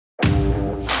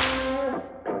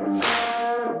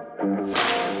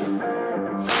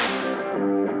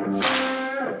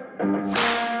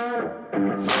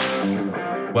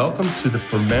Welcome to the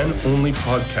For Men Only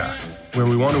podcast, where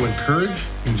we want to encourage,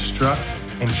 instruct,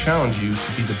 and challenge you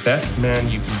to be the best man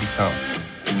you can become.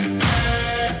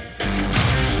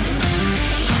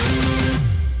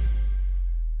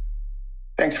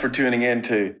 Thanks for tuning in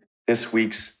to this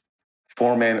week's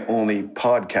For Men Only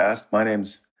podcast. My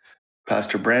name's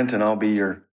Pastor Brent, and I'll be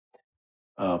your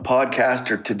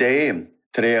podcaster today. And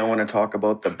today I want to talk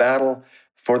about the battle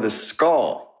for the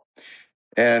skull.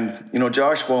 And,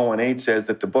 Joshua 1:8 says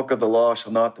that the book of the law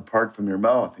shall not depart from your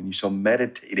mouth, and you shall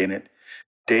meditate in it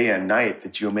day and night,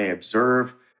 that you may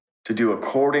observe to do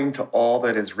according to all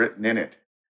that is written in it.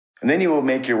 And then you will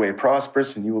make your way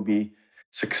prosperous, and you will be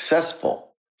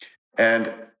successful.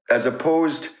 And as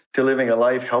opposed to living a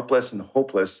life helpless and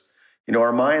hopeless,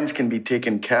 our minds can be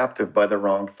taken captive by the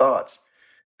wrong thoughts.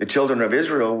 The children of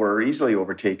Israel were easily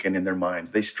overtaken in their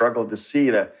minds. They struggled to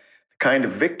see the kind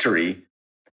of victory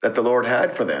that the Lord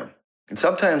had for them. And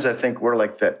sometimes I think we're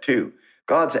like that too.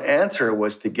 God's answer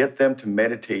was to get them to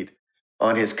meditate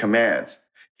on his commands.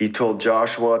 He told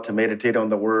Joshua to meditate on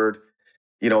the word,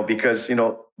 because,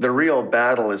 the real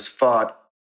battle is fought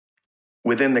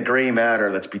within the gray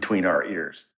matter that's between our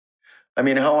ears. I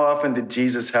mean, how often did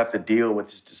Jesus have to deal with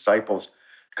his disciples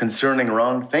concerning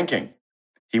wrong thinking?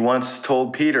 He once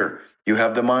told Peter, "You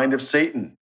have the mind of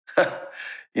Satan."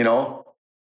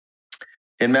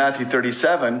 In Matthew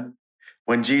 37,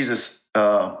 when Jesus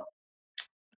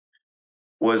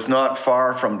was not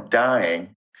far from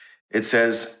dying, it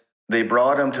says they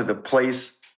brought him to the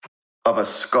place of a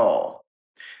skull.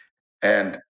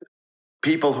 And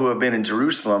people who have been in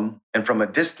Jerusalem, and from a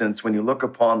distance, when you look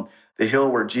upon the hill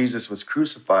where Jesus was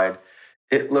crucified,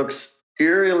 it looks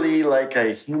eerily like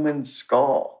a human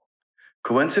skull.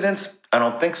 Coincidence? I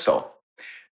don't think so.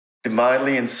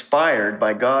 Divinely inspired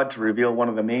by God to reveal one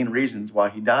of the main reasons why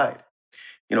he died.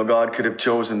 God could have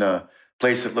chosen a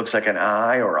place that looks like an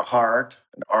eye or a heart,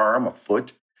 an arm, a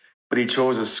foot, but he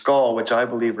chose a skull, which I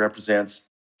believe represents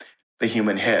the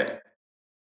human head.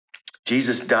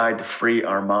 Jesus died to free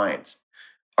our minds.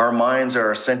 Our minds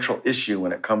are a central issue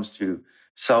when it comes to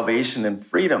salvation and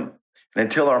freedom. And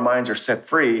until our minds are set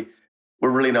free, we're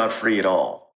really not free at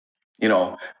all.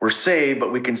 We're saved,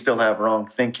 but we can still have wrong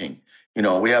thinking.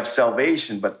 We have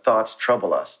salvation, but thoughts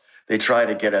trouble us. They try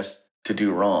to get us to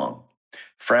do wrong.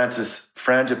 Francis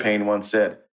Frangipane once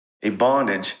said, "A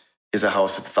bondage is a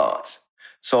house of thoughts."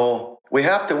 So we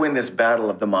have to win this battle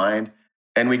of the mind,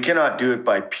 and we cannot do it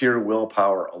by pure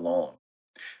willpower alone.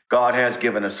 God has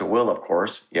given us a will, of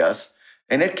course, yes,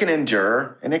 and it can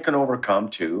endure and it can overcome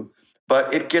too,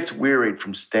 but it gets wearied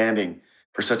from standing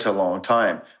for such a long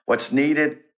time. What's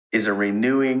needed is a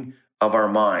renewing of our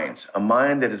minds, a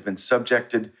mind that has been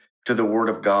subjected to the Word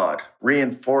of God,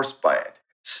 reinforced by it,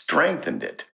 strengthened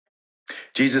it.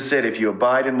 Jesus said, "If you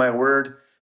abide in my word,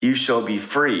 you shall be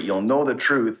free. You'll know the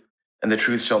truth, and the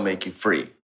truth shall make you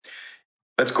free."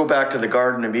 Let's go back to the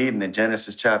Garden of Eden in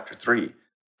Genesis chapter 3.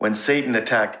 When Satan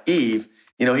attacked Eve,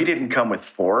 he didn't come with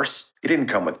force. He didn't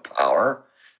come with power,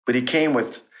 but he came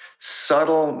with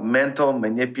subtle mental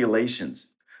manipulations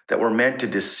that were meant to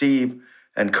deceive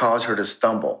and cause her to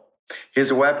stumble.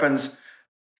 His weapons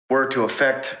were to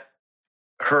affect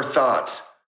her thoughts,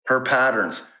 her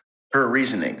patterns, her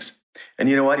reasonings. And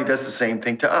you know what? He does the same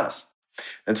thing to us.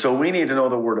 And so we need to know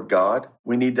the Word of God.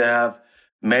 We need to have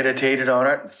meditated on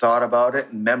it and thought about it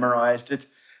and memorized it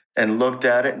and looked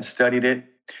at it and studied it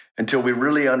until we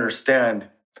really understand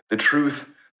the truth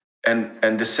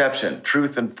and deception,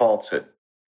 truth and falsehood.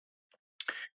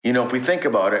 If we think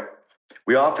about it,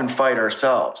 we often fight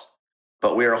ourselves,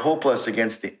 but we are hopeless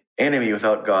against the enemy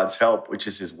without God's help, which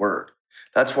is his word.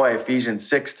 That's why Ephesians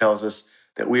 6 tells us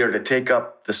that we are to take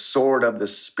up the sword of the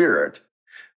Spirit,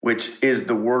 which is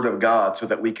the word of God, so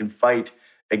that we can fight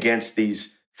against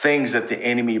these things that the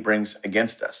enemy brings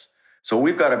against us. So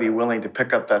we've got to be willing to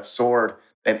pick up that sword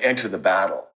and enter the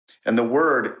battle. And the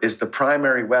word is the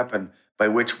primary weapon by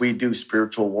which we do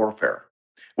spiritual warfare.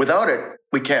 Without it,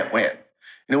 we can't win.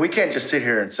 We can't just sit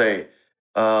here and say,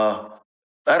 I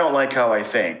don't like how I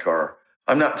think, or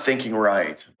I'm not thinking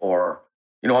right, or,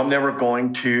 I'm never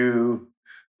going to,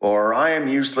 or I am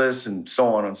useless, and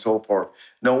so on and so forth.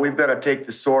 No, we've got to take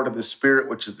the sword of the Spirit,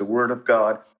 which is the word of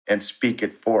God, and speak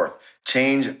it forth.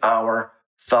 Change our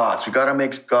thoughts. We've got to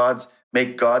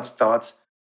make God's thoughts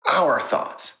our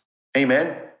thoughts.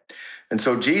 Amen? And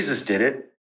so Jesus did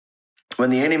it.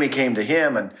 When the enemy came to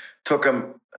him and took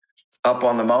him up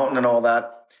on the mountain and all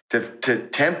that to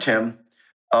tempt him,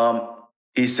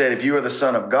 he said, "If you are the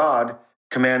Son of God,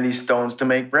 command these stones to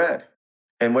make bread."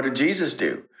 And what did Jesus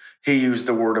do? He used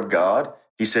the word of God.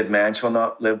 He said, "Man shall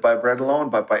not live by bread alone,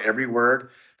 but by every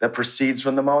word that proceeds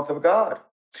from the mouth of God."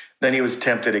 Then he was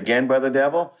tempted again by the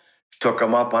devil, took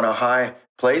him up on a high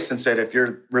place and said, if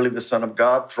you're really the Son of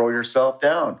God, throw yourself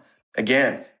down.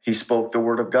 Again, he spoke the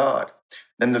word of God.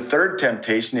 Then the third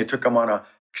temptation, he took him on an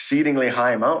exceedingly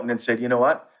high mountain and said, you know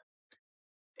what?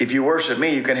 If you worship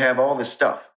me, you can have all this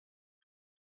stuff.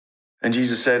 And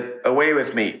Jesus said, away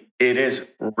with me. It is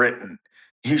written,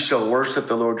 you shall worship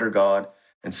the Lord your God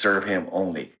and serve him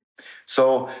only.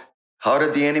 So how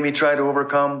did the enemy try to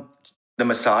overcome the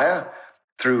Messiah?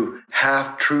 Through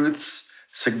half-truths,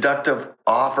 seductive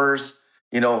offers,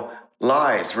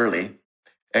 lies, really.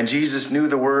 And Jesus knew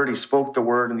the word, he spoke the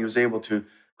word, and he was able to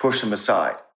push them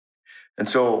aside. And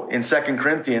so in 2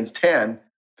 Corinthians 10,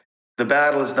 the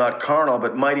battle is not carnal,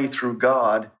 but mighty through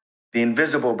God, the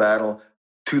invisible battle,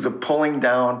 to the pulling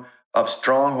down of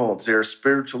strongholds. They are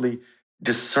spiritually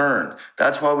discerned.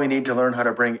 That's why we need to learn how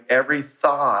to bring every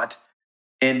thought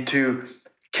into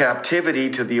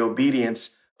captivity to the obedience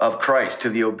of Christ, to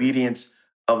the obedience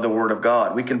of the word of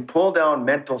God. We can pull down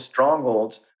mental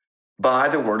strongholds by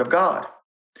the word of God.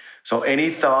 So any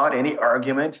thought, any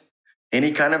argument,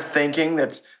 any kind of thinking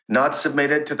that's not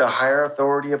submitted to the higher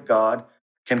authority of God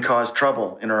can cause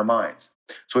trouble in our minds.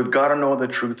 So we've got to know the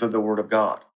truth of the word of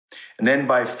God. And then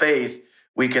by faith,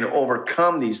 we can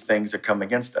overcome these things that come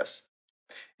against us.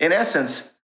 In essence,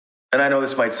 and I know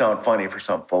this might sound funny for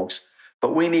some folks,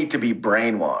 but we need to be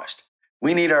brainwashed.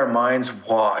 We need our minds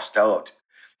washed out.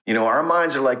 Our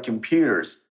minds are like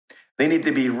computers. They need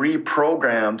to be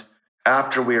reprogrammed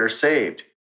after we are saved.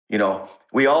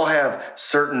 We all have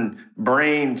certain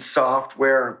brain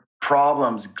software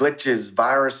problems, glitches,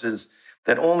 viruses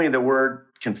that only the word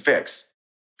can fix.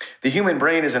 The human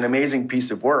brain is an amazing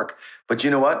piece of work, but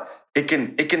you know what? It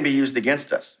can be used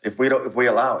against us if we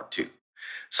allow it to.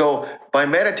 So by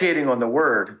meditating on the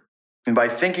word and by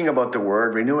thinking about the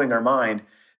word, renewing our mind,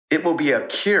 it will be a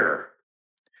cure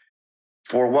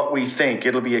for what we think.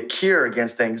 It'll be a cure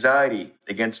against anxiety,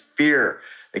 against fear,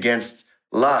 against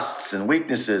lusts and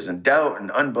weaknesses and doubt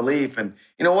and unbelief and,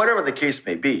 whatever the case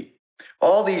may be.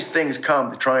 All these things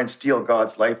come to try and steal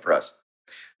God's life for us.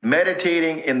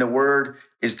 Meditating in the word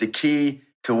is the key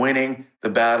to winning the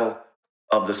battle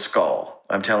of the skull.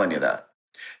 I'm telling you that.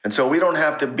 And so we don't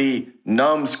have to be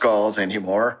numbskulls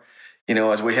anymore,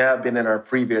 as we have been in our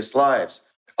previous lives.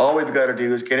 All we've got to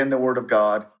do is get in the word of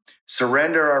God,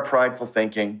 surrender our prideful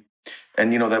thinking,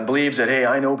 and, that believes that, hey,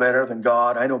 I know better than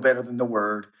God, I know better than the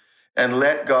word, and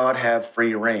let God have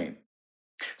free reign.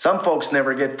 Some folks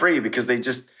never get free because they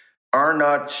just are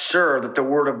not sure that the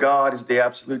word of God is the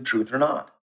absolute truth or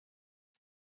not.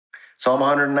 Psalm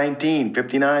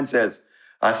 119:59 says,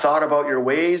 I thought about your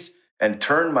ways and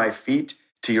turned my feet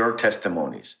to your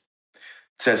testimonies.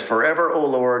 It says, forever, O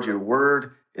Lord, your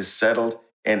word is settled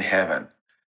in heaven.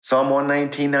 Psalm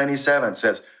 119:97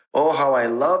 says, oh, how I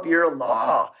love your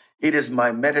law. It is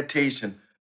my meditation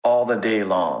all the day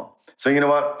long. So you know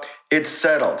what? It's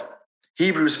settled.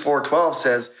 Hebrews 4:12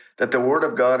 says that the word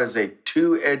of God is a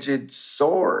two-edged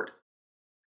sword.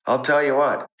 I'll tell you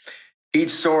what,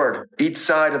 each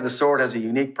side of the sword has a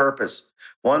unique purpose.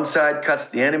 One side cuts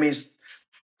the enemy's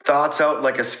thoughts out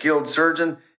like a skilled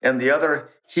surgeon, and the other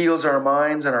heals our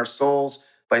minds and our souls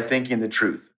by thinking the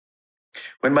truth.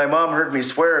 When my mom heard me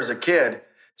swear as a kid,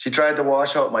 she tried to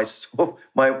wash out my soap.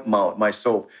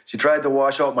 She tried to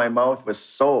wash out my mouth with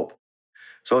soap.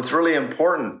 So it's really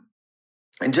important.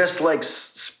 And just like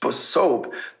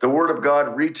soap, the word of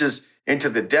God reaches into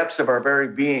the depths of our very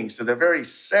beings, to the very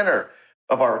center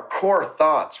of our core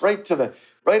thoughts, right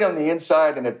on the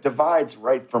inside, and it divides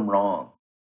right from wrong.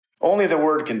 Only the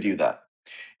word can do that.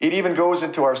 It even goes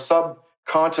into our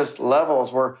subconscious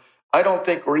levels where I don't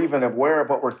think we're even aware of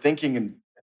what we're thinking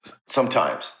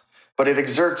sometimes, but it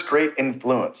exerts great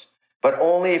influence, but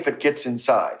only if it gets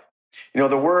inside.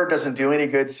 The word doesn't do any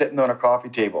good sitting on a coffee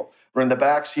table or in the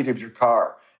back seat of your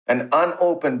car. An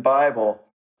unopened Bible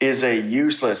is a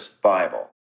useless Bible.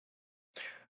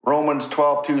 Romans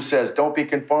 12:2 says, don't be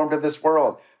conformed to this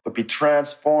world, but be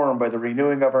transformed by the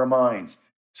renewing of our minds,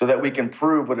 so that we can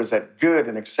prove what is that good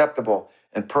and acceptable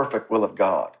and perfect will of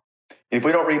God. If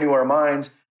we don't renew our minds,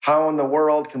 how in the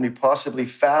world can we possibly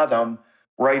fathom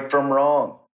right from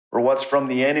wrong, or what's from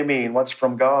the enemy and what's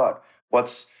from God,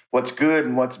 what's good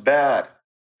and what's bad?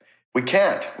 We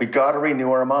can't. We got to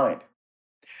renew our mind.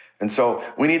 And so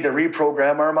we need to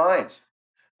reprogram our minds.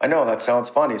 I know that sounds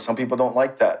funny. Some people don't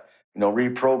like that,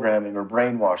 reprogramming or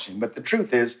brainwashing. But the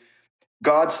truth is,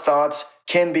 God's thoughts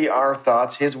can be our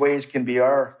thoughts. His ways can be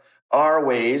our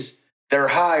ways. They're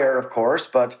higher, of course,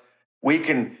 but we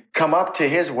can come up to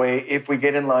his way if we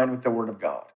get in line with the word of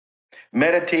God.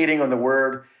 Meditating on the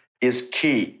word is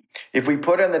key. If we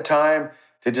put in the time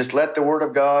to just let the word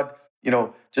of God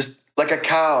just like a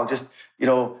cow, just,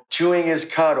 chewing his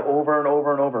cud over and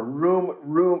over and over,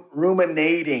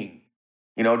 ruminating,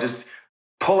 just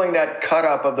pulling that cud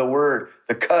up of the word,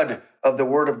 the cud of the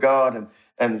word of God,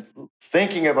 and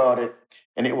thinking about it,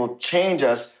 and it will change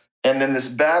us. And then this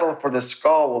battle for the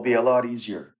skull will be a lot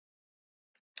easier.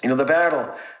 The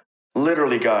battle,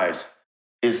 literally, guys,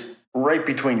 is right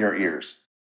between your ears.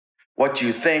 What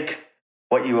you think,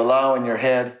 what you allow in your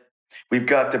head. We've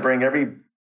got to bring every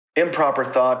improper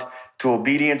thought to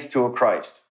obedience to a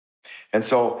Christ. And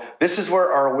so this is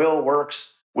where our will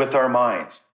works with our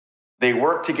minds. They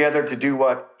work together to do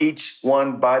what each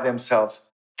one by themselves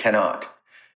cannot.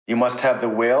 You must have the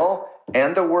will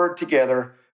and the word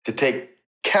together to take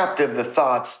captive the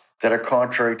thoughts that are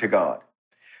contrary to God.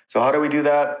 So how do we do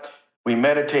that? We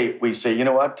meditate. We say, you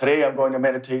know what? Today I'm going to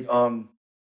meditate on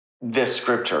this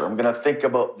scripture. I'm going to think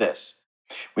about this.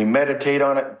 We meditate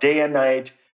on it day and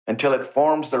night until it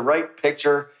forms the right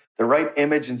picture, the right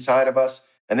image inside of us,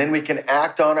 and then we can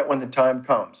act on it when the time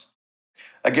comes.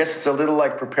 I guess it's a little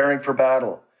like preparing for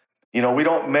battle. We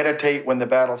don't meditate when the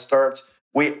battle starts.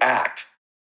 We act.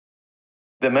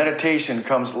 The meditation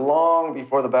comes long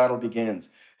before the battle begins.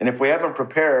 And if we haven't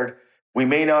prepared, we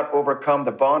may not overcome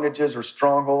the bondages or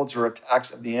strongholds or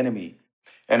attacks of the enemy.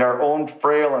 And our own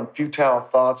frail and futile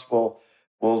thoughts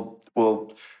will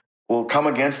come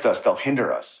against us. They'll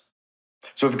hinder us.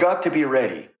 So we've got to be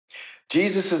ready.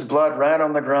 Jesus' blood ran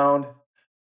on the ground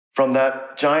from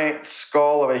that giant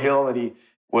skull of a hill that he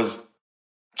was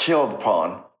killed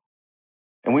upon.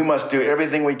 And we must do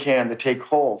everything we can to take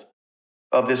hold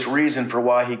of this reason for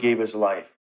why he gave his life.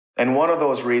 And one of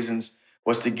those reasons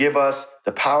was to give us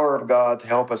the power of God to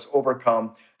help us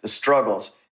overcome the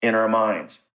struggles in our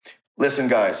minds. Listen,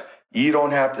 guys, you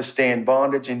don't have to stay in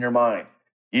bondage in your mind.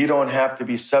 You don't have to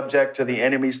be subject to the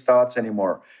enemy's thoughts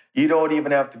anymore. You don't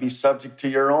even have to be subject to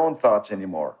your own thoughts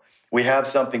anymore. We have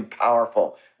something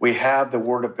powerful. We have the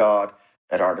word of God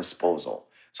at our disposal.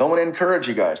 So I want to encourage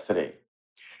you guys today.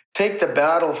 Take the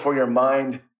battle for your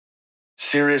mind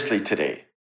seriously today.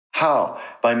 How?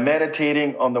 By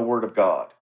meditating on the word of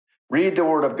God. Read the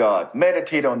word of God.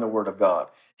 Meditate on the word of God.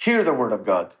 Hear the word of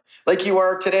God like you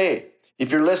are today.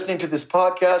 If you're listening to this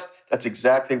podcast, that's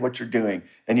exactly what you're doing.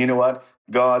 And you know what?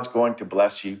 God's going to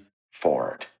bless you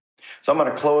for it. So I'm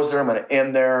going to close there. I'm going to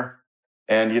end there.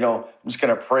 And, I'm just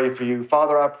going to pray for you.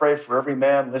 Father, I pray for every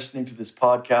man listening to this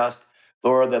podcast,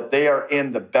 Lord, that they are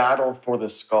in the battle for the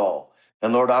skull.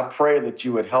 And Lord, I pray that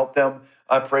you would help them.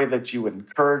 I pray that you would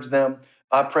encourage them.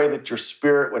 I pray that your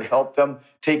spirit would help them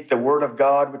take the word of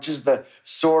God, which is the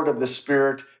sword of the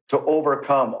spirit, to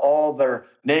overcome all their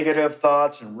negative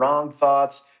thoughts and wrong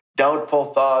thoughts, doubtful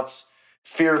thoughts,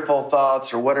 fearful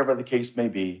thoughts, or whatever the case may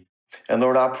be. And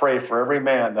Lord, I pray for every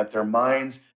man that their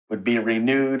minds would be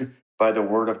renewed by the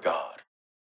word of God.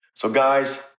 So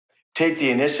guys, take the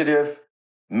initiative,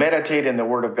 meditate in the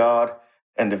word of God,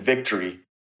 and the victory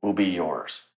will be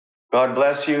yours. God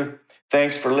bless you.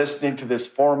 Thanks for listening to this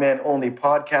 4 Men Only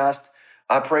podcast.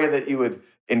 I pray that you would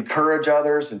encourage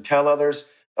others and tell others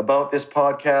about this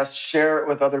podcast. Share it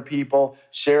with other people.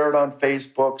 Share it on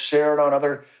Facebook. Share it on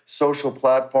other social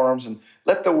platforms, and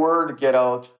let the word get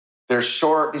out. They're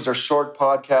short. These are short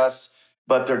podcasts,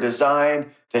 but they're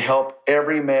designed to help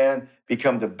every man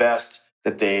become the best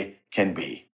that they can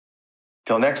be.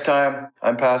 Till next time,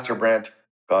 I'm Pastor Brent.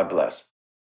 God bless.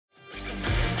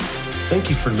 Thank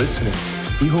you for listening.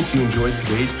 We hope you enjoyed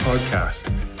today's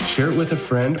podcast. Share it with a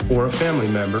friend or a family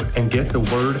member and get the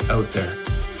word out there.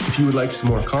 If you would like some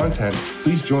more content,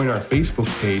 please join our Facebook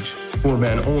page, 4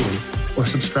 Men Only, or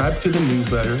subscribe to the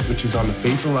newsletter, which is on the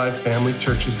Faith Alive Family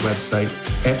Church's website,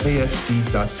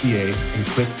 fafc.ca, and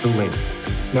click the link.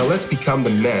 Now let's become the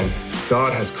men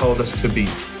God has called us to be.